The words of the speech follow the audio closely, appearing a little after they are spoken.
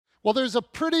Well, there's a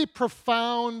pretty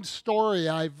profound story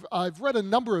I've read a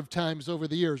number of times over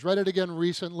the years. Read it again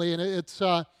recently, and it's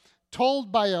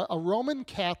told by a Roman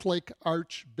Catholic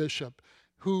archbishop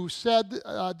who said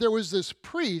there was this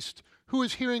priest who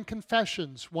was hearing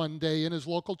confessions one day in his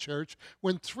local church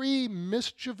when three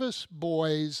mischievous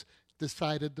boys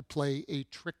decided to play a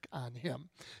trick on him.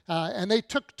 And they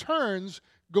took turns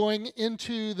going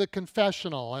into the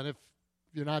confessional. And if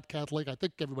you're not Catholic, I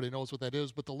think everybody knows what that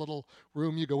is, but the little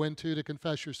room you go into to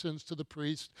confess your sins to the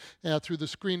priest through the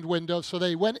screened window. So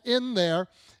they went in there,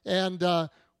 and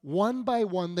one by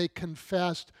one they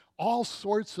confessed all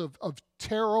sorts of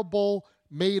terrible,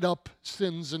 made-up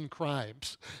sins and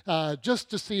crimes, just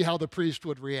to see how the priest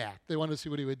would react. They wanted to see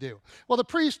what he would do. Well, the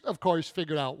priest, of course,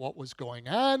 figured out what was going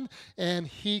on, and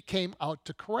he came out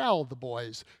to corral the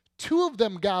boys. Two of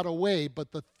them got away,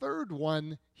 but the third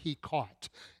one he caught.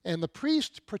 And the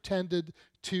priest pretended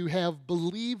to have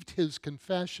believed his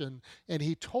confession, and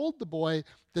he told the boy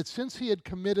that since he had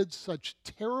committed such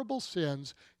terrible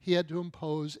sins, he had to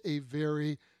impose a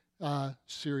very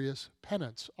serious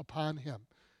penance upon him.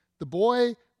 The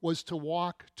boy was to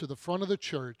walk to the front of the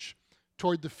church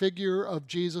toward the figure of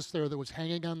Jesus there that was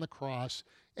hanging on the cross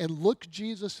and look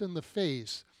Jesus in the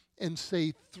face and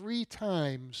say 3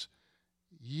 times,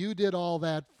 "You did all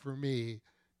that for me,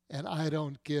 and I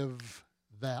don't give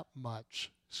that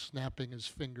much," snapping his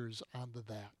fingers onto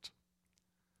that.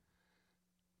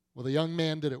 Well, the young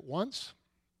man did it once.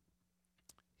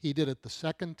 He did it the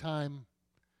second time.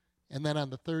 And then on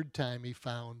the third time, he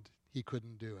found he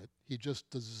couldn't do it. He just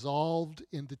dissolved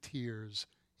into tears,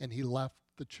 and he left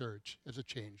the church as a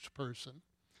changed person.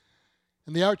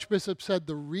 And the archbishop said,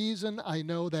 "The reason I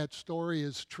know that story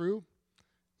is true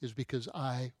is because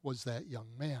I was that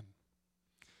young man."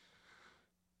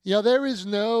 You know, there is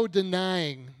no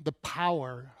denying the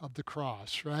power of the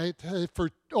cross, right?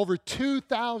 For over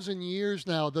 2,000 years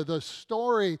now, the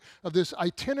story of this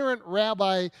itinerant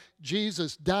rabbi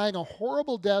Jesus dying a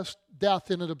horrible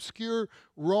death in an obscure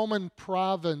Roman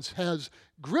province has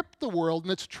gripped the world,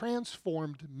 and it's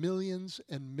transformed millions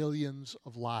and millions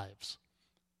of lives.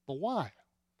 But why?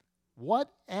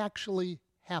 What actually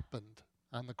happened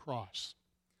on the cross?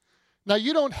 Now,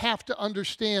 you don't have to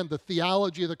understand the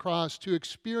theology of the cross to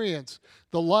experience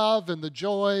the love and the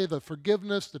joy, the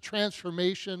forgiveness, the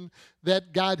transformation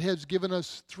that God has given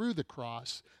us through the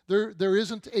cross. There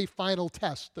isn't a final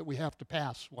test that we have to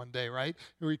pass one day, right?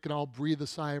 We can all breathe a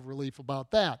sigh of relief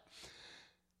about that.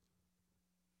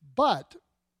 But,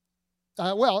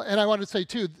 and I want to say,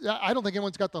 too, I don't think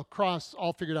anyone's got the cross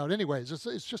all figured out anyways.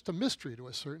 It's just a mystery to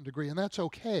a certain degree, and that's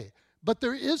okay. But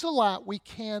there is a lot we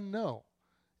can know.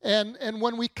 And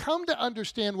when we come to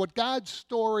understand what God's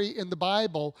story in the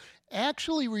Bible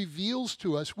actually reveals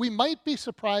to us, we might be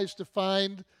surprised to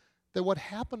find that what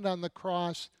happened on the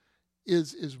cross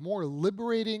is more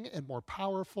liberating and more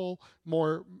powerful,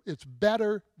 it's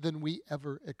better than we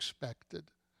ever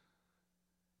expected.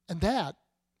 And that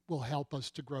will help us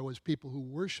to grow as people who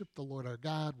worship the Lord our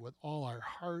God with all our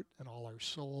heart and all our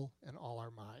soul and all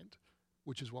our mind,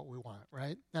 which is what we want,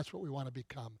 right? That's what we want to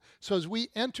become. So as we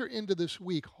enter into this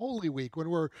week, Holy Week, when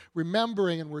we're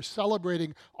remembering and we're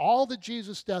celebrating all that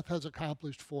Jesus' death has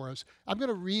accomplished for us, I'm going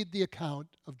to read the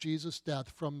account of Jesus'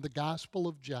 death from the Gospel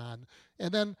of John,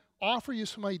 and then offer you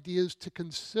some ideas to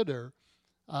consider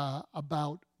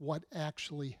about what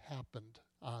actually happened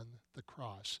on the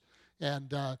cross.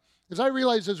 And as I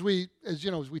realize as we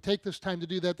take this time to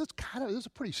do that, this is a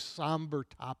pretty somber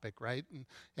topic, right? And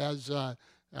as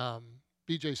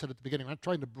BJ said at the beginning, I'm not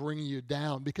trying to bring you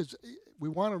down, because we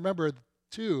want to remember,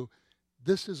 too,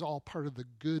 this is all part of the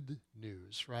good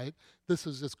news, right?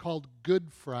 It's called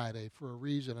Good Friday for a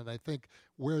reason, and I think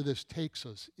where this takes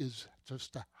us is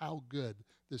just to how good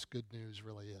this good news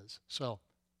really is. So,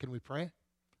 can we pray?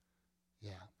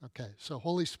 Yeah, okay. So,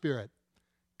 Holy Spirit,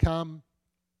 come,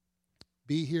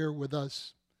 be here with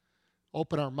us.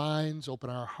 Open our minds, open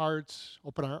our hearts,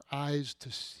 open our eyes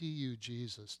to see you,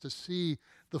 Jesus, to see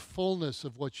the fullness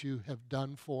of what you have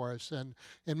done for us, and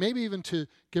maybe even to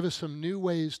give us some new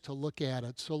ways to look at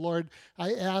it. So, Lord,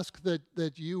 I ask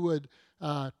that you would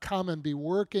come and be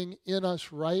working in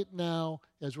us right now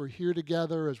as we're here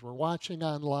together, as we're watching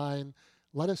online.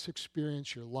 Let us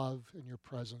experience your love and your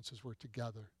presence as we're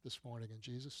together this morning. In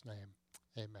Jesus' name,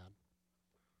 amen.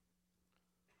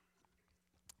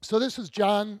 So this is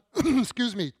John,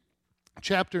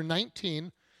 chapter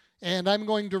 19, and I'm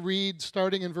going to read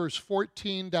starting in verse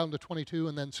 14 down to 22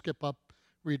 and then skip up,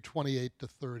 read 28 to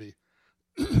 30.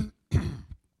 It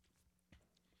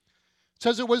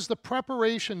says, "It was the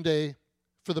preparation day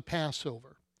for the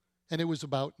Passover, and it was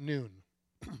about noon.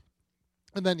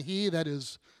 And then he, that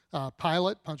is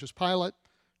Pontius Pilate,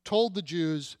 told the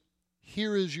Jews,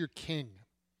 "Here is your king."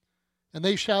 And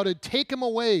they shouted, take him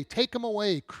away,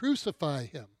 crucify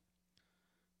him."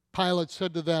 Pilate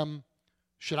said to them,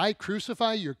 "Should I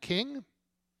crucify your king?"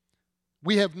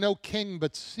 "We have no king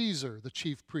but Caesar," the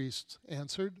chief priests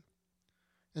answered.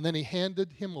 And then he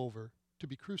handed him over to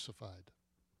be crucified.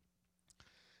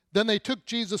 Then they took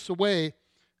Jesus away.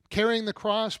 Carrying the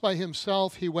cross by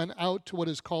himself, he went out to what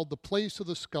is called the place of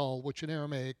the skull, which in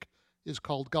Aramaic is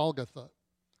called Golgotha.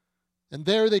 And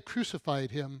there they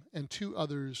crucified him and 2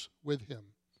 others with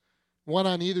him, one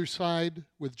on either side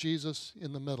with Jesus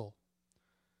in the middle.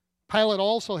 Pilate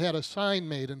also had a sign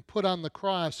made and put on the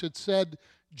cross. It said,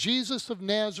 "Jesus of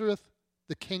Nazareth,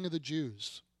 the King of the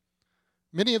Jews."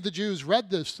 Many of the Jews read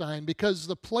this sign because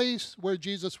the place where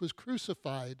Jesus was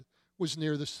crucified was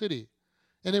near the city,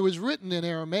 and it was written in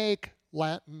Aramaic,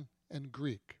 Latin, and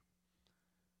Greek.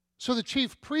 So the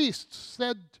chief priests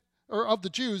of the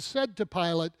Jews said to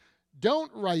Pilate,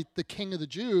 "Don't write the King of the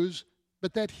Jews,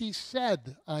 but that he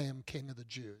said, 'I am King of the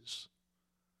Jews.'"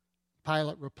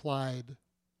 Pilate replied,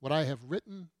 "What I have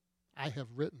written, I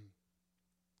have written."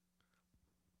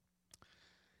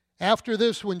 After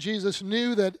this, when Jesus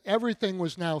knew that everything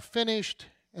was now finished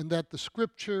and that the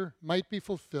scripture might be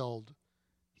fulfilled,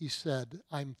 he said,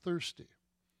 "I'm thirsty."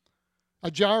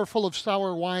 A jar full of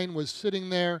sour wine was sitting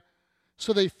there,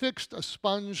 so they fixed a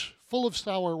sponge full of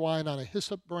sour wine on a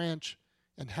hyssop branch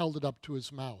and held it up to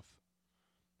his mouth.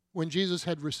 When Jesus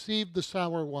had received the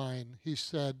sour wine, he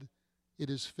said, "It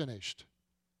is finished."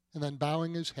 And then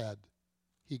bowing his head,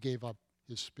 he gave up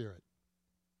his spirit.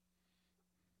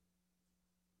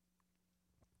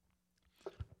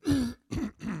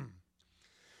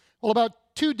 Well,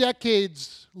 about 2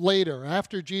 decades later,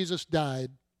 after Jesus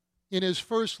died, in his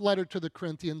first letter to the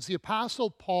Corinthians, the Apostle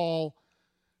Paul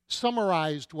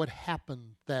summarized what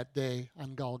happened that day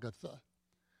on Golgotha.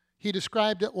 He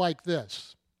described it like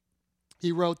this.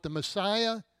 He wrote, "The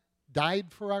Messiah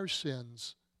died for our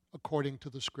sins according to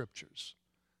the Scriptures."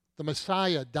 The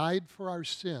Messiah died for our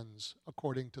sins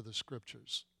according to the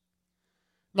Scriptures.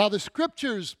 Now, the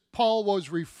Scriptures Paul was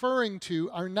referring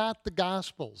to are not the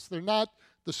Gospels. They're not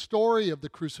the story of the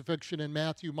crucifixion in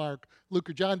Matthew, Mark, Luke,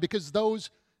 or John, because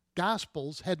those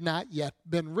Gospels had not yet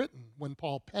been written when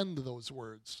Paul penned those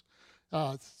words.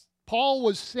 Paul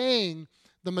was saying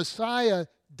the Messiah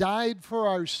died for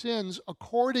our sins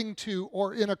according to,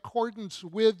 or in accordance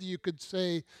with, you could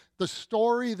say, the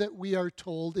story that we are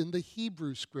told in the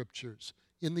Hebrew Scriptures,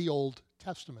 in the Old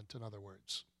Testament, in other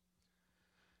words.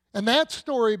 And that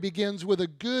story begins with a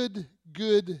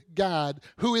good God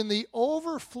who, in the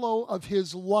overflow of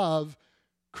his love,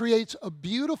 creates a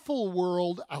beautiful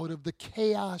world out of the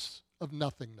chaos of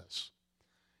nothingness.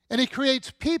 And he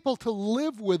creates people to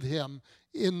live with him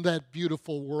in that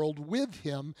beautiful world with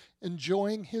him,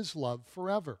 enjoying his love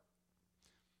forever.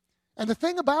 And the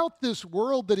thing about this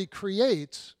world that he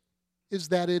creates is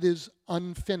that it is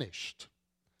unfinished.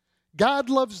 God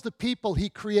loves the people he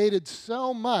created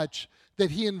so much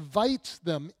that he invites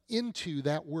them into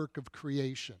that work of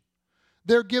creation.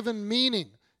 They're given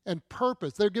meaning and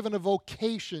purpose. They're given a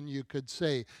vocation, you could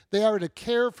say. They are to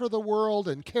care for the world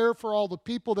and care for all the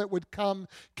people that would come,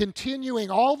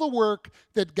 continuing all the work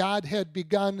that God had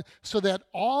begun so that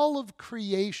all of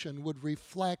creation would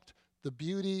reflect the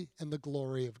beauty and the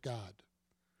glory of God.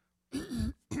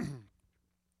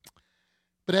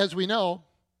 But as we know,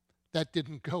 that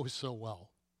didn't go so well.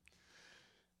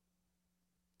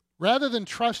 Rather than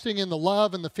trusting in the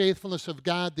love and the faithfulness of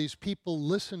God, these people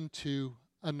listened to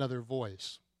another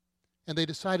voice. And they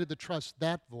decided to trust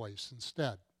that voice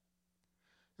instead.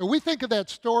 And we think of that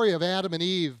story of Adam and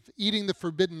Eve eating the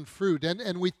forbidden fruit,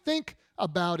 and we think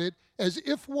about it as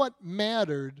if what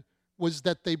mattered was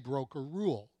that they broke a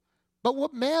rule. But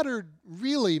what mattered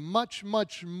really much,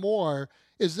 much more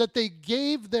is that they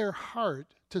gave their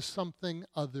heart to something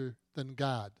other than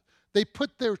God. They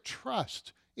put their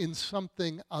trust in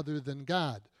something other than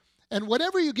God. And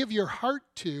whatever you give your heart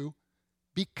to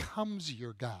becomes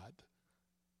your God.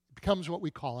 It becomes what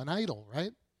we call an idol,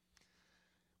 right?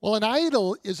 Well, an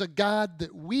idol is a God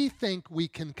that we think we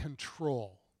can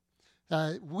control.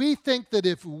 We think that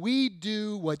if we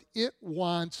do what it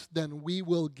wants, then we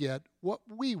will get what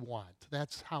we want.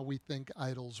 That's how we think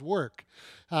idols work.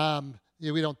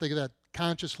 We don't think of that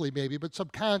consciously maybe, but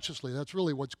subconsciously, that's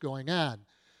really what's going on.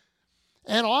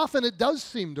 And often it does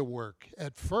seem to work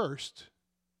at first,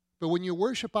 but when you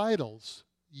worship idols,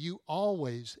 you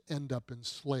always end up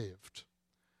enslaved.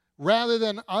 Rather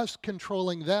than us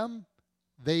controlling them,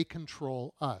 they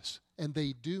control us, and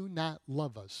they do not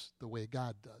love us the way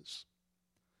God does.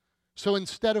 So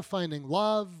instead of finding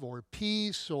love or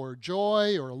peace or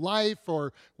joy or life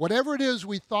or whatever it is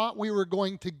we thought we were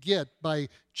going to get by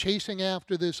chasing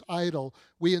after this idol,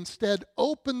 we instead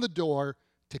open the door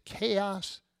to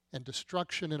chaos and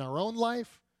destruction in our own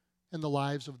life and the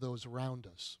lives of those around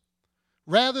us.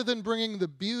 Rather than bringing the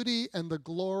beauty and the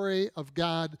glory of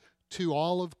God to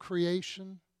all of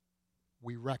creation,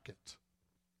 we wreck it.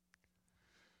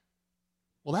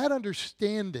 Well, that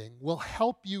understanding will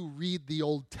help you read the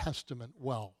Old Testament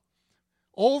well.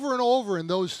 Over and over in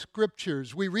those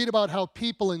scriptures, we read about how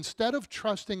people, instead of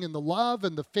trusting in the love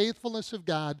and the faithfulness of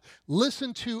God,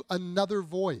 listen to another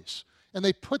voice. And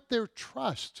they put their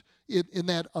trust in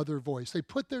that other voice. They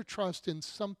put their trust in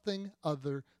something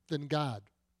other than God.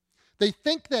 They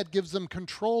think that gives them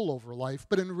control over life,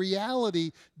 but in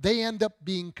reality, they end up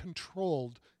being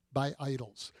controlled by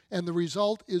idols. And the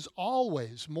result is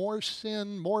always more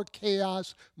sin, more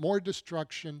chaos, more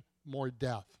destruction, more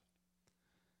death.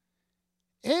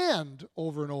 And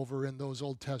over in those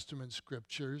Old Testament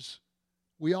scriptures,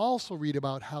 we also read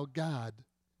about how God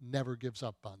never gives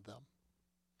up on them,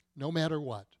 no matter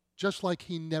what. Just like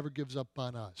he never gives up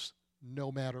on us,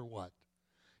 no matter what.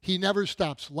 He never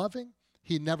stops loving.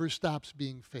 He never stops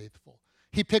being faithful.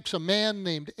 He picks a man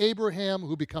named Abraham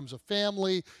who becomes a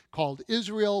family called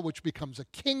Israel, which becomes a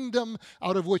kingdom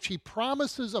out of which he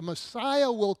promises a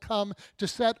Messiah will come to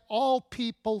set all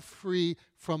people free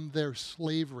from their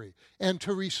slavery and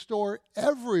to restore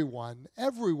everyone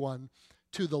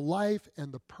to the life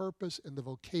and the purpose and the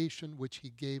vocation which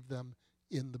he gave them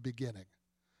in the beginning.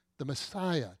 The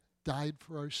Messiah died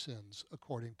for our sins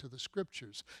according to the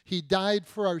scriptures. He died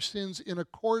for our sins in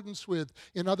accordance with,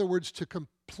 in other words, to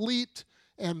complete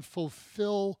and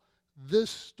fulfill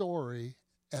this story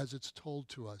as it's told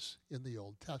to us in the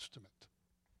Old Testament.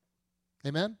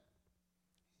 Amen?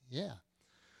 Yeah.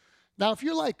 Now, if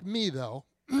you're like me, though,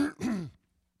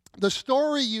 the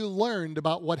story you learned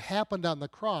about what happened on the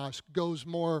cross goes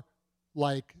more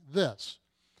like this.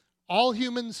 All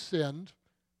humans sinned,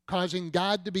 causing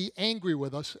God to be angry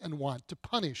with us and want to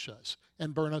punish us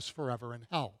and burn us forever in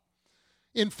hell.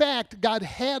 In fact, God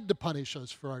had to punish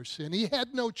us for our sin. He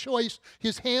had no choice.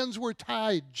 His hands were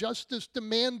tied. Justice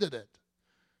demanded it.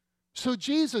 So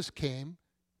Jesus came,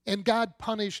 and God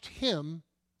punished him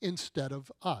instead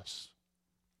of us.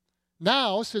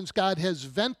 Now, since God has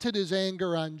vented his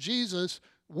anger on Jesus,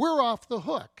 we're off the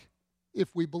hook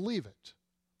if we believe it.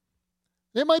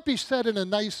 It might be said in a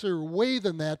nicer way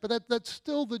than that, but that's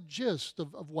still the gist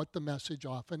of what the message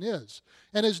often is.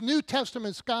 And as New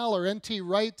Testament scholar N.T.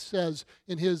 Wright says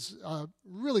in his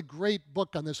really great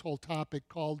book on this whole topic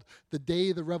called The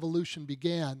Day the Revolution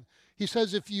Began, he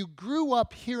says if you grew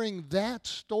up hearing that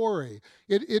story,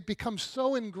 it becomes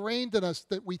so ingrained in us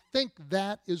that we think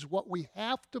that is what we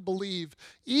have to believe,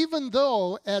 even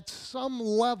though at some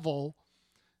level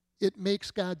it makes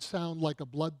God sound like a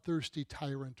bloodthirsty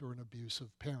tyrant or an abusive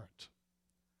parent.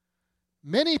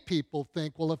 Many people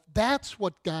think, well, if that's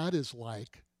what God is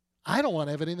like, I don't want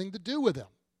to have anything to do with him.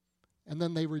 And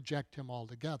then they reject him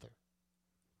altogether.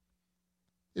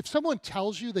 If someone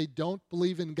tells you they don't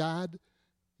believe in God,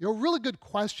 a really good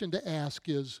question to ask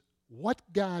is, what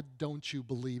God don't you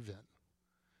believe in?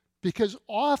 Because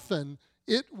often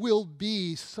it will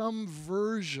be some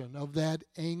version of that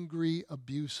angry,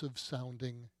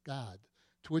 abusive-sounding God,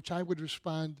 to which I would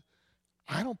respond,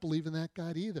 I don't believe in that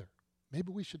God either.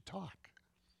 Maybe we should talk.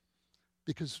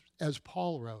 Because as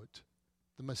Paul wrote,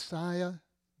 the Messiah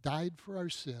died for our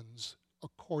sins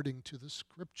according to the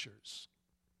Scriptures.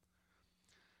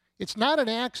 It's not an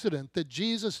accident that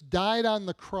Jesus died on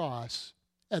the cross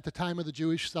at the time of the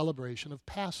Jewish celebration of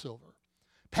Passover.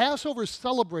 Passover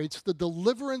celebrates the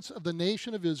deliverance of the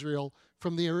nation of Israel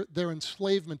from their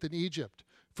enslavement in Egypt.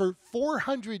 For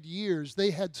 400 years,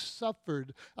 they had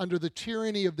suffered under the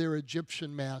tyranny of their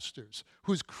Egyptian masters,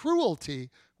 whose cruelty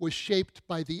was shaped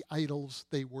by the idols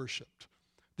they worshipped.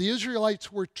 The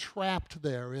Israelites were trapped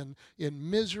there in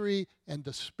misery and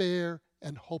despair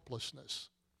and hopelessness.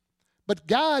 But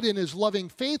God, in his loving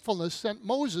faithfulness, sent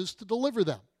Moses to deliver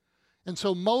them. And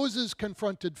so Moses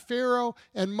confronted Pharaoh,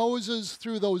 and Moses,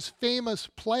 through those famous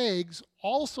plagues,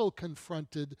 also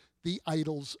confronted the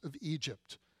idols of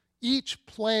Egypt. Each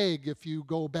plague, if you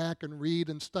go back and read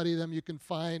and study them, you can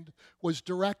find, was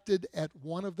directed at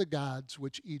one of the gods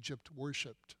which Egypt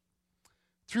worshipped.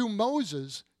 Through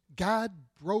Moses, God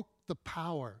broke the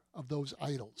power of those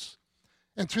idols.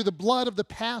 And through the blood of the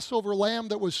Passover lamb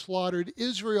that was slaughtered,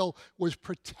 Israel was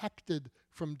protected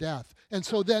from death. And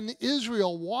so then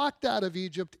Israel walked out of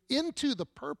Egypt into the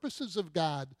purposes of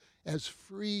God as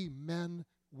free men,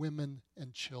 women,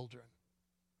 and children.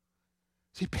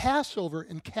 See, Passover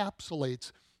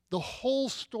encapsulates the whole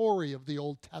story of the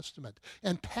Old Testament.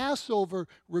 And Passover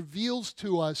reveals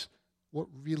to us what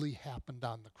really happened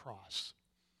on the cross.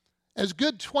 As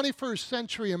good 21st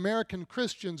century American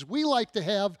Christians, we like to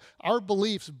have our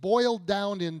beliefs boiled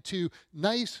down into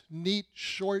nice, neat,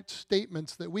 short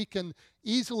statements that we can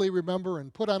easily remember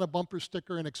and put on a bumper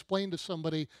sticker and explain to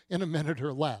somebody in a minute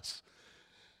or less.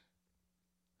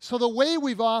 So the way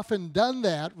we've often done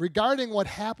that regarding what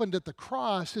happened at the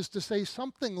cross is to say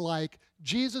something like,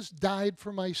 Jesus died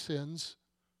for my sins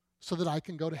so that I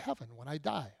can go to heaven when I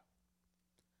die.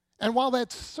 And while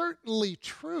that's certainly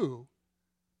true,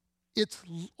 it's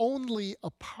only a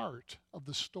part of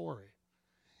the story.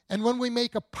 And when we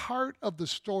make a part of the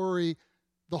story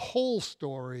the whole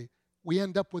story, we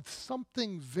end up with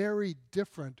something very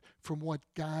different from what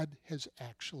God has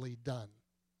actually done.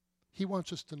 He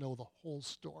wants us to know the whole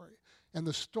story. And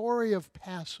the story of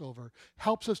Passover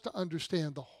helps us to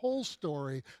understand the whole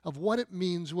story of what it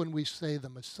means when we say the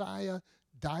Messiah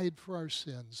died for our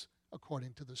sins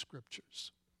according to the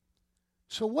Scriptures.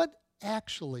 So what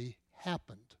actually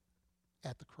happened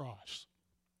at the cross?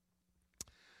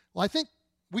 Well, I think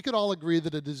we could all agree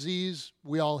that a disease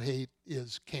we all hate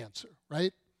is cancer,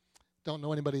 right? Don't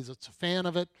know anybody that's a fan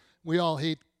of it. We all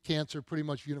hate cancer pretty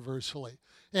much universally.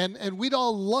 And we'd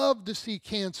all love to see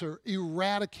cancer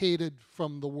eradicated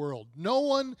from the world. No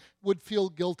one would feel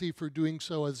guilty for doing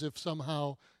so as if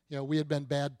somehow, we had been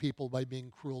bad people by being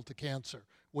cruel to cancer.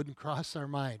 Wouldn't cross our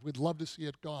mind. We'd love to see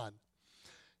it gone.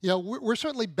 We're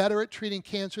certainly better at treating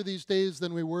cancer these days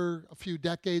than we were a few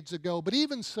decades ago. But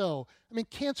even so,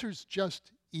 cancer's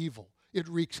just evil. It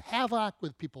wreaks havoc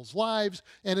with people's lives,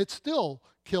 and it still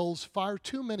kills far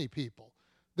too many people.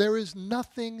 There is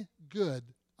nothing good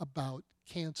about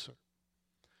cancer.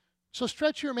 So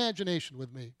stretch your imagination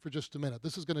with me for just a minute.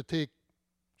 This is going to take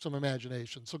some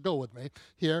imagination, so go with me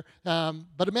here.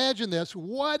 But imagine this.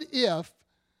 What if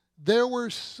there were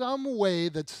some way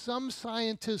that some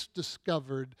scientists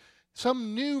discovered,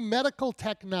 some new medical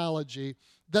technology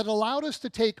that allowed us to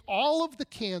take all of the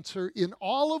cancer in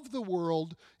all of the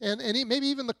world and maybe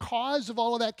even the cause of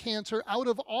all of that cancer out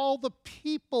of all the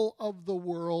people of the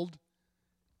world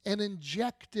and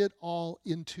inject it all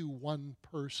into one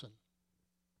person?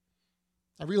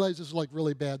 I realize this is like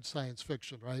really bad science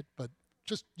fiction, right? But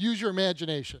just use your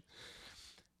imagination.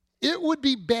 It would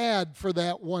be bad for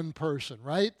that one person,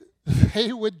 right?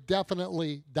 They would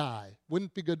definitely die.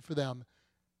 Wouldn't be good for them.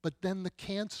 But then the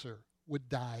cancer would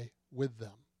die with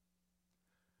them.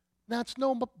 Now, it's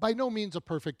by no means a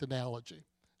perfect analogy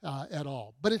at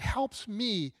all, but it helps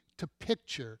me to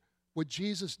picture what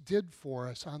Jesus did for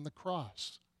us on the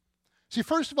cross. See,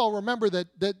 first of all, remember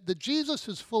that Jesus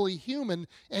is fully human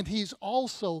and he's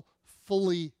also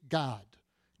fully God.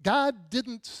 God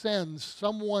didn't send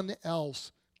someone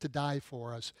else to die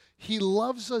for us. He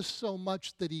loves us so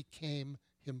much that he came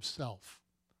himself.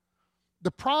 The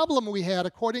problem we had,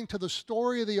 according to the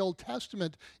story of the Old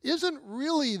Testament, isn't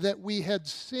really that we had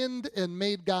sinned and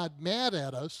made God mad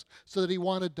at us so that he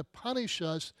wanted to punish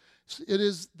us. It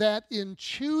is that in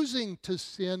choosing to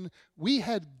sin, we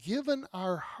had given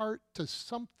our heart to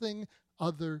something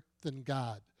other than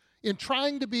God. In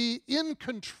trying to be in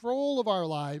control of our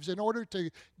lives in order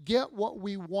to get what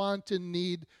we want and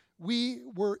need, we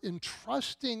were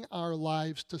entrusting our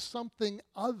lives to something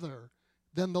other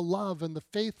than the love and the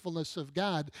faithfulness of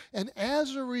God. And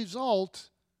as a result,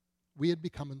 we had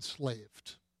become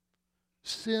enslaved.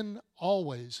 Sin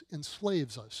always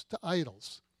enslaves us to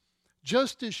idols.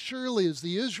 Just as surely as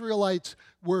the Israelites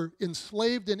were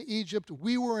enslaved in Egypt,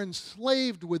 we were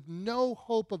enslaved with no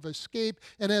hope of escape,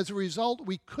 and as a result,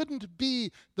 we couldn't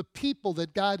be the people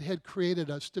that God had created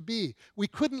us to be. We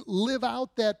couldn't live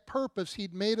out that purpose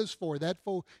he'd made us for, that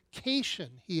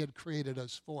vocation he had created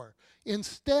us for.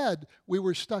 Instead, we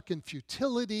were stuck in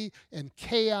futility and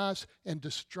chaos and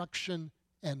destruction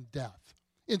and death.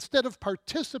 Instead of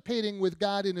participating with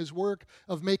God in his work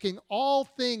of making all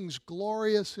things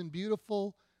glorious and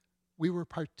beautiful, we were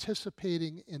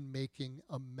participating in making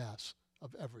a mess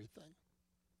of everything.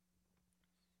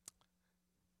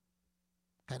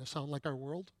 Kind of sound like our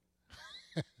world?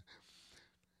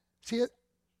 See,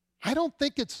 I don't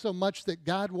think it's so much that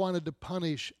God wanted to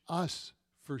punish us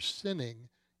for sinning.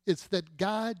 It's that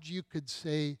God, you could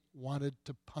say, wanted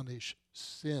to punish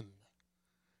sin.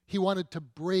 He wanted to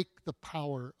break the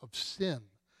power of sin.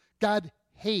 God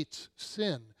hates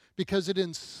sin because it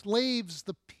enslaves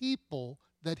the people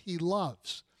that he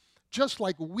loves, just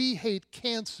like we hate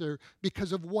cancer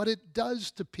because of what it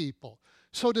does to people.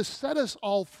 So to set us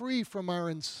all free from our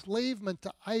enslavement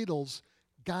to idols,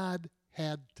 God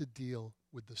had to deal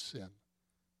with the sin.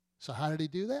 So how did he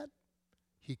do that?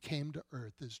 He came to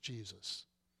earth as Jesus.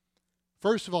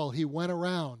 First of all, he went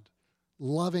around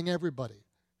loving everybody,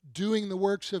 doing the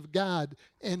works of God,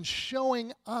 and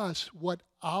showing us what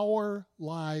our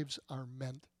lives are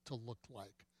meant to look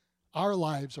like. Our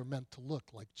lives are meant to look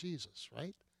like Jesus,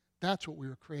 right? That's what we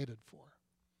were created for.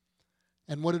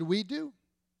 And what did we do?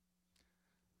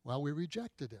 Well, we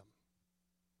rejected him.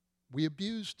 We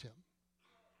abused him.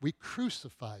 We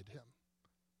crucified him.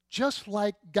 Just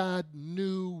like God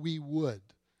knew we would,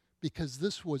 because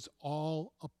this was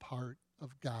all a part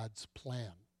of God's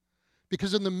plan.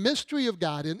 Because in the mystery of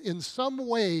God, in some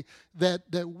way that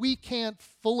we can't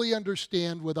fully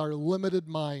understand with our limited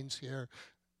minds here,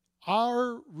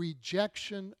 our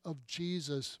rejection of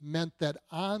Jesus meant that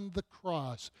on the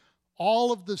cross,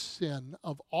 all of the sin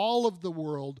of all of the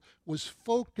world was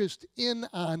focused in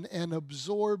on and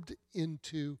absorbed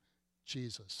into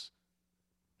Jesus.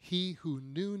 He who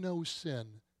knew no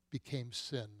sin became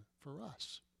sin for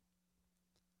us.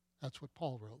 That's what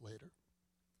Paul wrote later.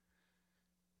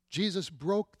 Jesus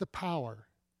broke the power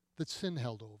that sin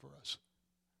held over us,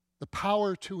 the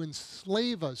power to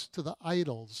enslave us to the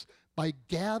idols by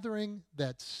gathering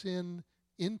that sin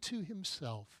into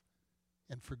himself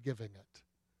and forgiving it.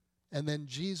 And then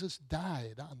Jesus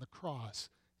died on the cross,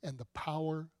 and the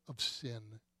power of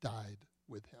sin died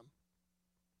with him.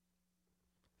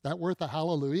 That worth a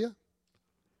hallelujah?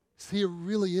 See, it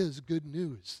really is good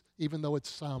news, even though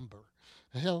it's somber.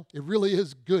 Hell, it really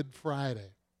is Good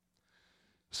Friday.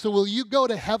 So will you go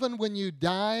to heaven when you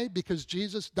die because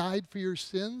Jesus died for your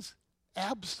sins?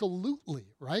 Absolutely,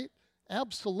 right?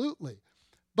 Absolutely.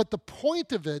 But the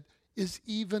point of it is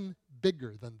even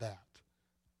bigger than that.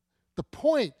 The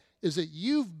point is that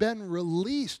you've been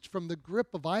released from the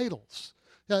grip of idols.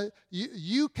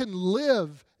 You can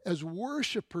live as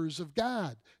worshipers of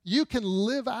God. You can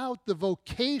live out the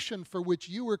vocation for which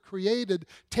you were created,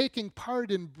 taking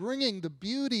part in bringing the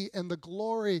beauty and the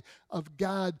glory of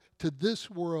God to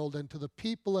this world and to the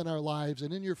people in our lives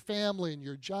and in your family and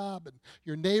your job and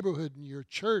your neighborhood and your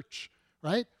church,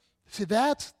 right? See,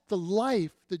 that's the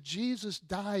life that Jesus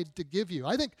died to give you.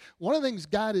 I think one of the things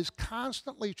God is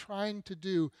constantly trying to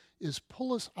do is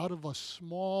pull us out of a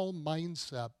small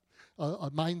mindset, a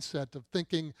mindset of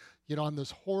thinking, I'm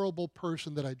this horrible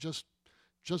person that I just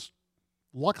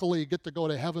luckily get to go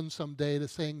to heaven someday, to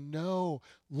saying, no,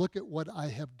 look at what I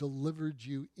have delivered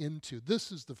you into.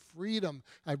 This is the freedom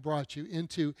I brought you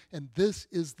into, and this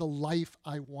is the life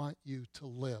I want you to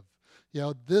live.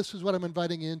 This is what I'm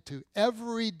inviting you into.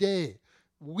 Every day,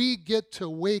 we get to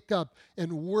wake up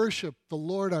and worship the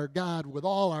Lord our God with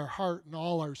all our heart and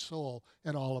all our soul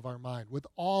and all of our mind, with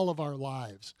all of our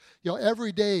lives.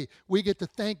 Every day we get to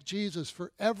thank Jesus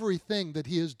for everything that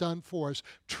he has done for us,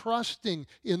 trusting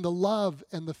in the love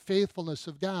and the faithfulness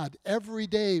of God. Every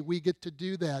day we get to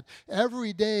do that.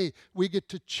 Every day we get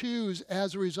to choose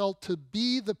as a result to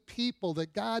be the people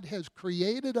that God has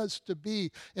created us to be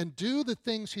and do the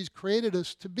things he's created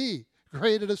us to be,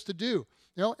 created us to do.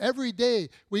 Every day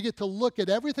we get to look at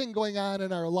everything going on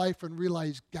in our life and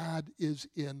realize God is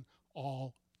in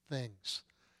all things.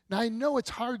 Now, I know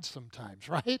it's hard sometimes,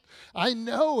 right? I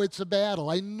know it's a battle.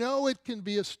 I know it can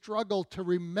be a struggle to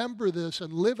remember this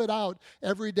and live it out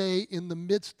every day in the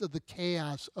midst of the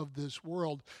chaos of this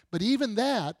world. But even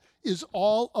that is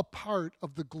all a part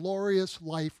of the glorious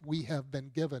life we have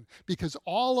been given, because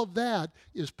all of that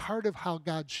is part of how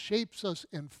God shapes us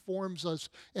and forms us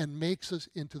and makes us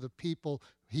into the people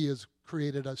he has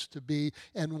created us to be.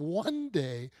 And one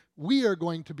day, we are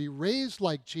going to be raised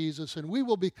like Jesus, and we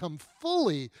will become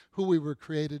fully who we were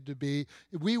created to be.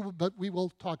 But we will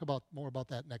talk more about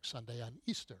that next Sunday on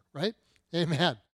Easter, right? Amen.